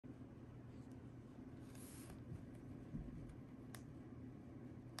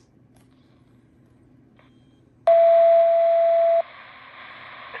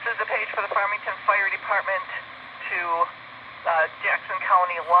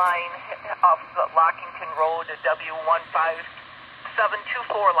line off the Lockington Road at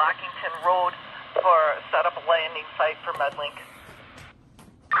W15724 Lockington Road for set up a landing site for Medlink.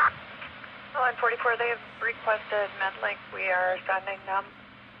 Line 44, they have requested Medlink. We are sending them.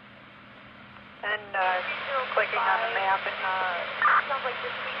 And clicking on the map,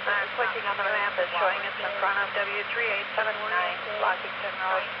 clicking on the map is showing it's in front of W3879 Lockington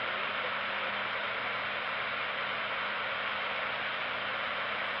Road.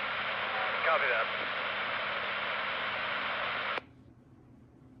 Copy that.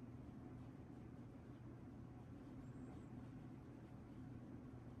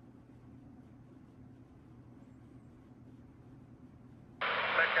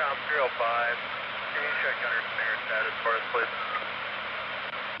 Metcom 305, can you check under snare status for us, please?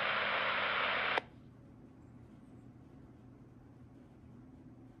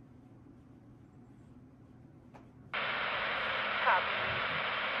 Copy.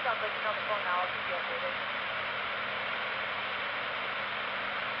 Sounds like you're on the phone now. I'll keep you updated.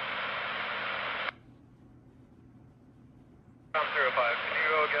 Metcom 305, can you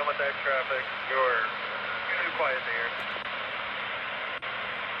go again with that traffic? You're too quiet to hear.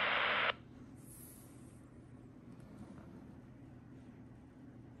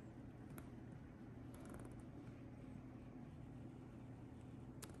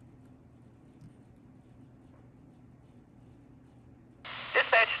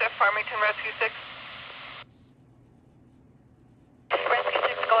 Dispatch to Farmington Rescue 6. Rescue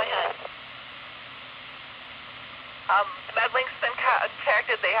 6, go ahead. Medlink's been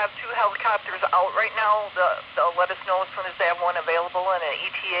contacted. They have 2 helicopters out right now. They'll let us know as soon as they have one available and an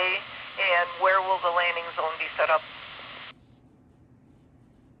ETA. And where will the landing zone be set up?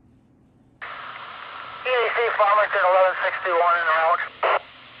 EAC Farmington 1161 en route.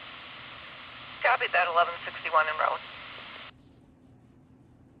 Copy that, 1161 en route.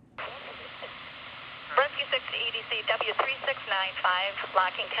 Rescue 6 to EDC, W3695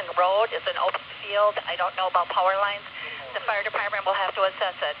 Lockington Road is an open field. I don't know about power lines. The fire department will have to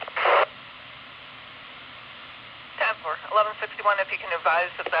assess it. 10-4, 1161, if you can advise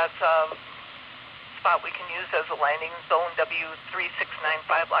if that's a spot we can use as a landing zone,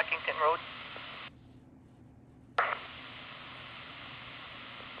 W3695 Lockington Road.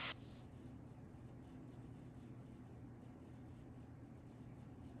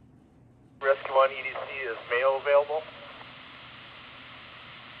 Rescue 1 EDC, is mail available?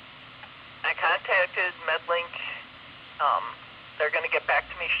 I contacted Medlink. They're going to get back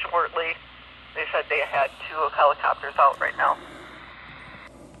to me shortly. They said they had 2 helicopters out right now.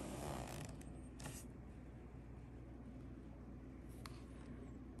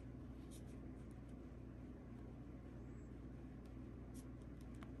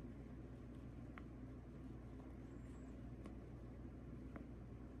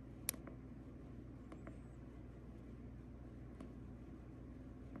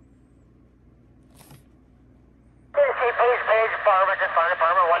 Page, Farmington Fire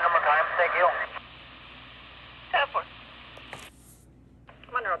Department, 1 number time, thank you. 10-4.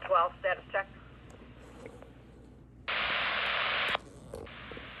 Monroe 12, status check.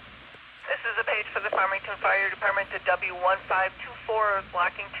 This is a page for the Farmington Fire Department to W1524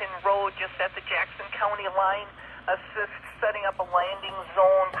 Lockington Road, just at the Jackson County line. Assist setting up a landing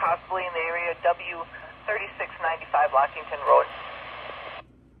zone, possibly in the area W3695 Lockington Road.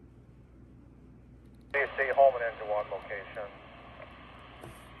 Please stay home and into 1 location.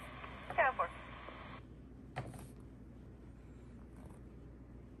 10-4.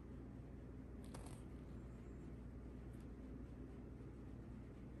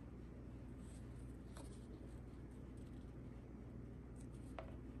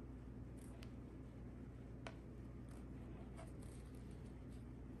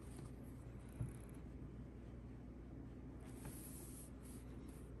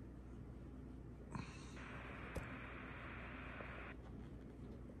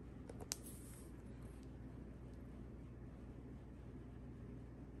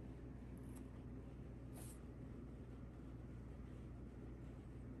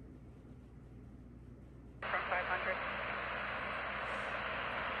 From 500.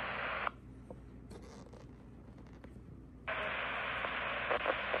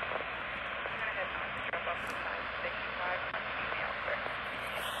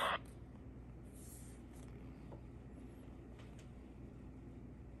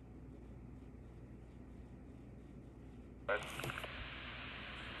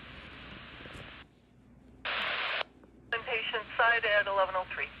 Patient side at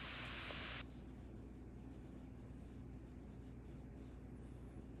 1103.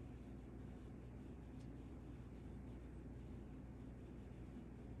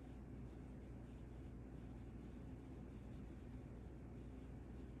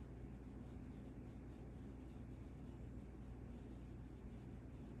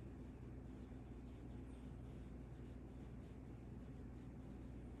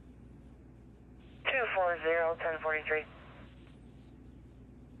 240-1043.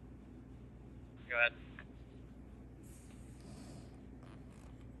 Go ahead.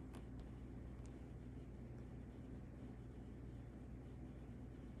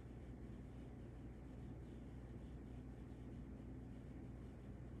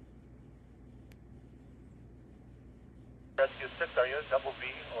 Rescue 6, are you at Double B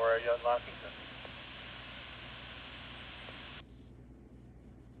or are you at Lockington?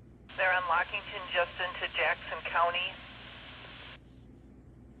 They're on Lockington just into Jackson County.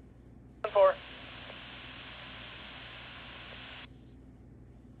 4.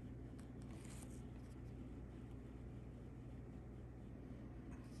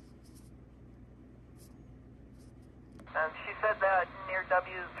 She said that near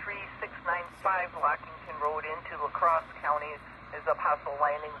W3695 Lockington Road into La Crosse County is a possible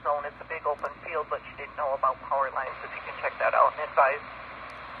landing zone. It's a big open field, but she didn't know about power lines. If you can check that out and advise.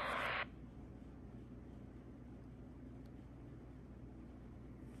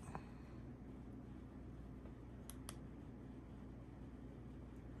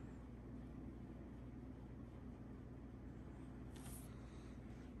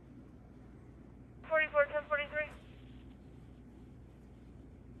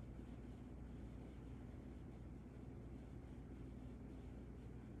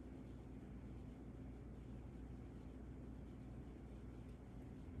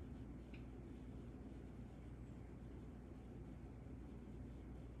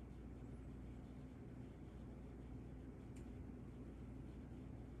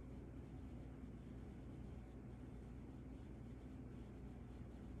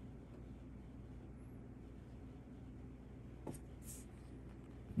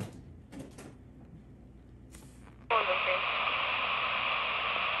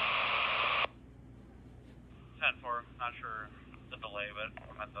 Not sure the delay, but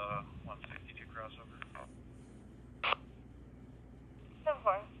I'm at the 162 crossover.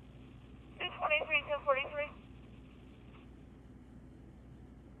 10-4. 223, 1043.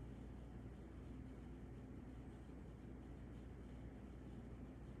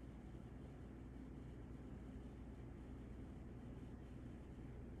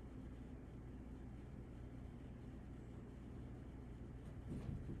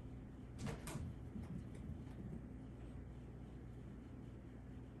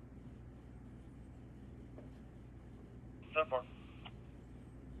 So far.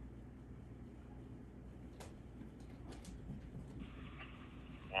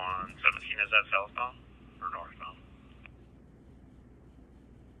 117, is that southbound or northbound?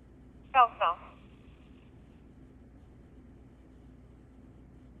 Southbound.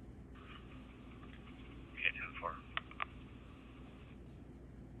 Okay, 10-4.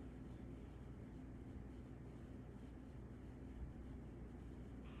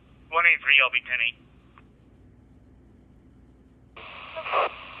 183, I'll be 10-8.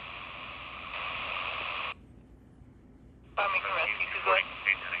 Farmington Rescue 2, go ahead.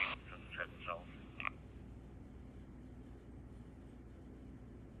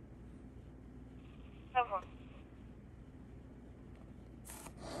 10-4.